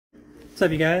What's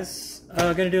up, you guys?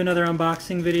 Gonna do another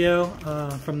unboxing video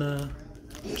from the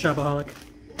Shopaholic.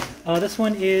 This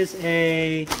one is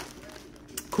a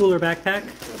cooler backpack.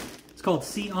 It's called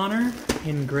SEEHONOR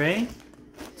in gray.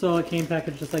 So it came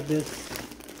packaged just like this.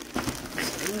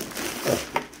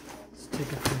 Let's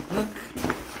take a quick look.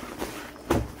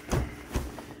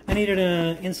 I needed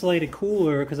an insulated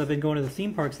cooler because I've been going to the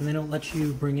theme parks and they don't let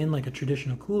you bring in like a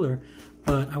traditional cooler,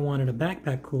 but I wanted a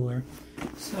backpack cooler.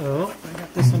 So I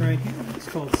got this one right here. It's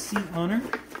called SEEHONOR.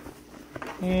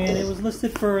 And it was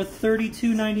listed for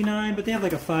 $32.99, but they have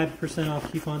like a 5%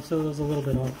 off coupon, so it was a little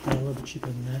bit off, a little bit cheaper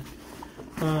than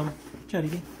that.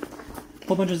 Chatty.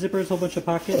 Whole bunch of zippers, whole bunch of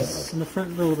pockets in the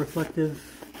front, little reflective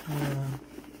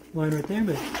line right there,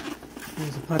 but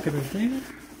there's a pocket right there.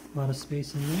 A lot of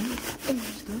space in there.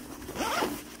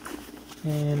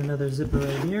 And another zipper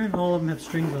right here, and all of them have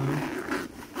strings on them.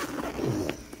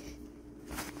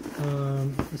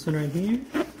 This one right here.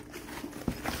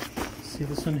 See,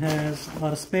 this one has a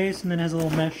lot of space, and then has a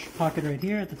little mesh pocket right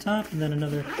here at the top, and then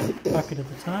another pocket at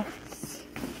the top.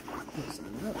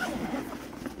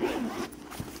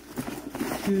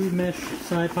 Two mesh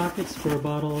side pockets for a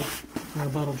bottle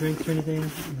drinks or anything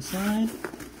on the side.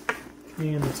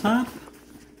 And the top,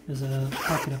 there's a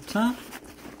pocket up top.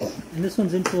 And this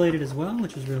one's insulated as well,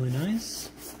 which is really nice.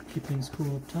 Keep things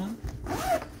cool up top.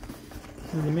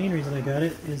 And the main reason I got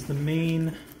it is the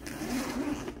main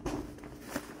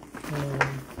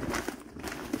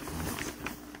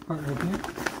part right here.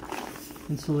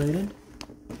 Insulated.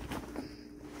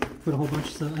 Put a whole bunch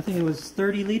of stuff. I think it was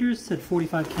 30 liters, it said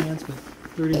 45 cans, but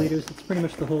 30 liters. It's pretty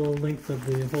much the whole length of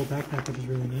the whole backpack, which is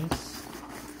really nice.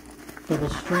 Double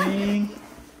string.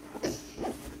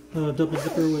 Double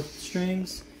zipper with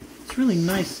strings. It's really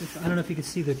nice. I don't know if you can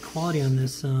see the quality on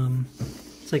this.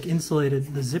 It's like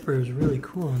insulated. The zipper is really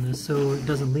cool on this, so it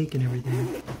doesn't leak and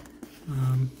everything.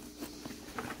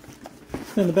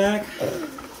 In the back,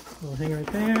 little hanger right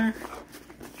there.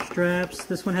 Straps.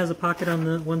 This one has a pocket on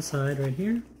the one side right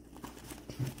here.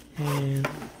 And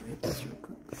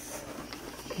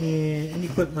you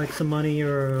put like some money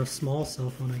or a small cell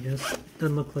phone, I guess.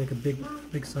 Doesn't look like a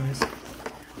big size.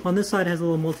 On this side it has a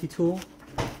little multi-tool.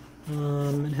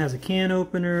 It has a can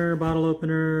opener, bottle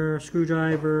opener,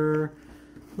 screwdriver,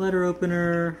 letter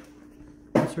opener,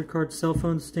 insert card, cell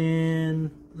phone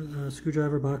stand,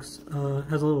 screwdriver box.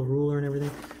 Has a little ruler and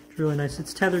everything. It's really nice.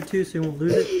 It's tethered too, so you won't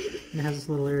lose it. And it has this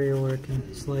little area where it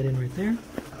can slide in right there.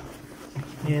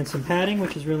 And some padding,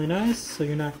 which is really nice, so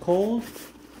you're not cold.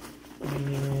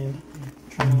 And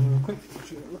try it on real quick,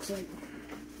 see what it looks like.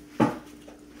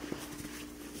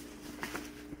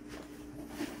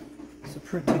 So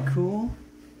pretty cool.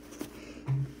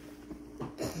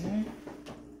 Okay.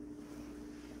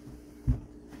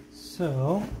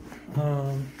 So,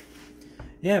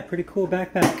 yeah, pretty cool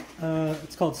backpack.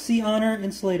 It's called SEEHONOR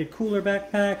Insulated Cooler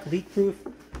Backpack, leak-proof,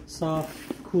 soft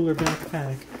cooler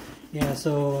backpack. Yeah,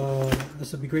 so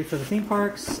this would be great for the theme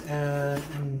parks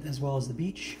and as well as the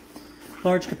beach.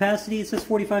 Large capacity, it says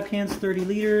 45 cans, 30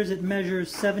 liters. It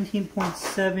measures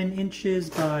 17.7 inches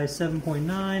by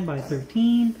 7.9 by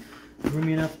 13.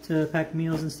 Roomy enough to pack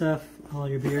meals and stuff, all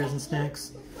your beers and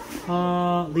snacks.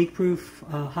 Leak-proof,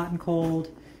 hot and cold,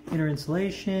 inner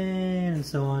insulation, and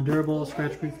so on. Durable,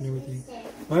 scratch-proof, and everything.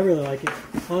 Well, I really like it.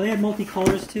 Well, they had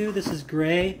multi-colors too. This is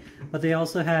gray, but they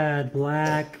also had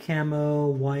black, camo,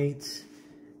 white.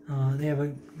 They have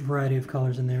a variety of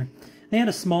colors in there. They had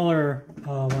a smaller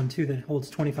one too that holds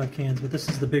 25 cans, but this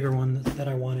is the bigger one that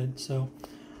I wanted. So,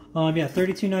 yeah,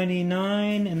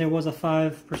 $32.99, and there was a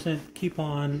 5%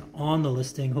 coupon on the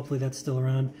listing. Hopefully that's still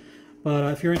around.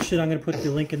 But if you're interested, I'm going to put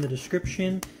the link in the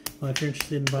description if you're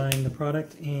interested in buying the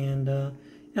product. And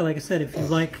yeah, like I said, if you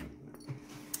like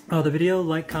the video,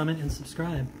 like, comment, and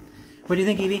subscribe. What do you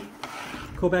think, Evie?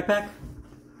 Cool backpack?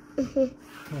 All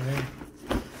right.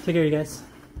 Take care, you guys.